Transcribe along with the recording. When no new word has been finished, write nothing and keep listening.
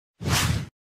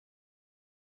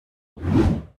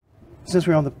since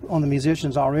we're on the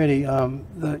musicians already,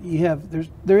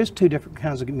 there is two different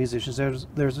kinds of musicians.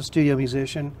 There's a studio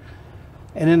musician,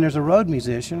 and then there's a road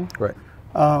musician. Right.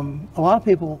 A lot of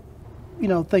people,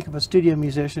 think of a studio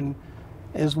musician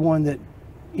as one that,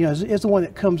 is the one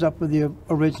that comes up with the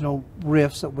original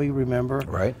riffs that we remember.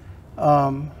 Right.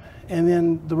 And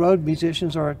then the road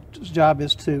musicians, our job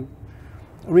is to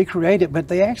recreate it, but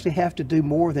they actually have to do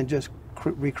more than just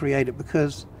recreate it,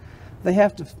 because they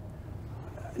have to.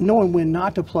 Knowing when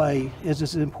not to play is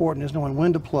as important as knowing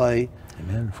when to play.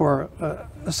 Amen. For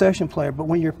a session player. But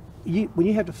when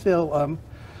you have to fill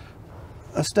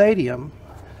a stadium,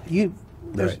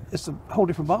 Right. It's a whole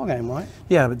different ballgame, right?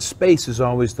 Yeah, but space is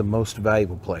always the most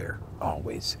valuable player,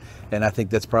 always. And I think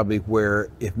that's probably where,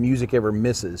 if music ever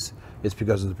misses, it's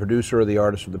because of the producer or the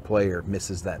artist or the player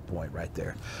misses that point right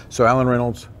there. So Alan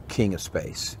Reynolds, king of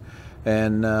space.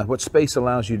 And what space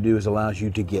allows you to do is allows you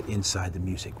to get inside the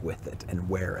music with it and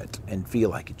wear it and feel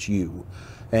like it's you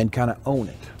and kind of own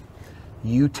it.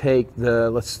 You take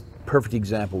perfect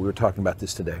example, we were talking about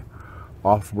this today.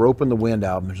 Off Rope in the Wind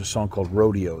album, there's a song called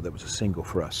Rodeo that was a single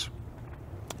for us.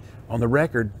 On the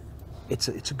record, it's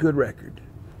a good record,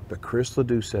 but Chris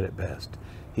Ledoux said it best.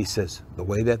 He says, the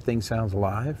way that thing sounds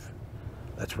live,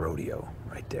 that's rodeo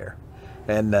right there.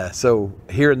 And so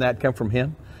hearing that come from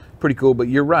him, pretty cool. But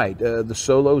you're right, the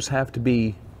solos have to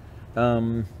be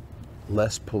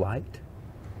less polite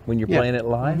when you're playing it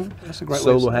live. Mm-hmm. That's a great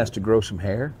Solo way to has to grow some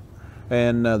hair.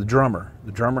 And the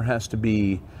drummer has to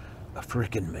be a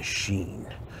freaking machine.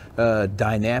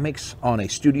 Dynamics on a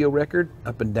studio record,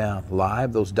 up and down.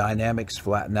 Live, those dynamics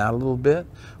flatten out a little bit,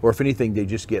 or if anything, they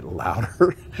just get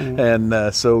louder. Mm-hmm.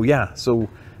 And so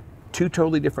two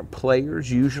totally different players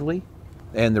usually,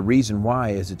 and the reason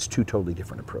why is it's two totally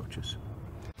different approaches.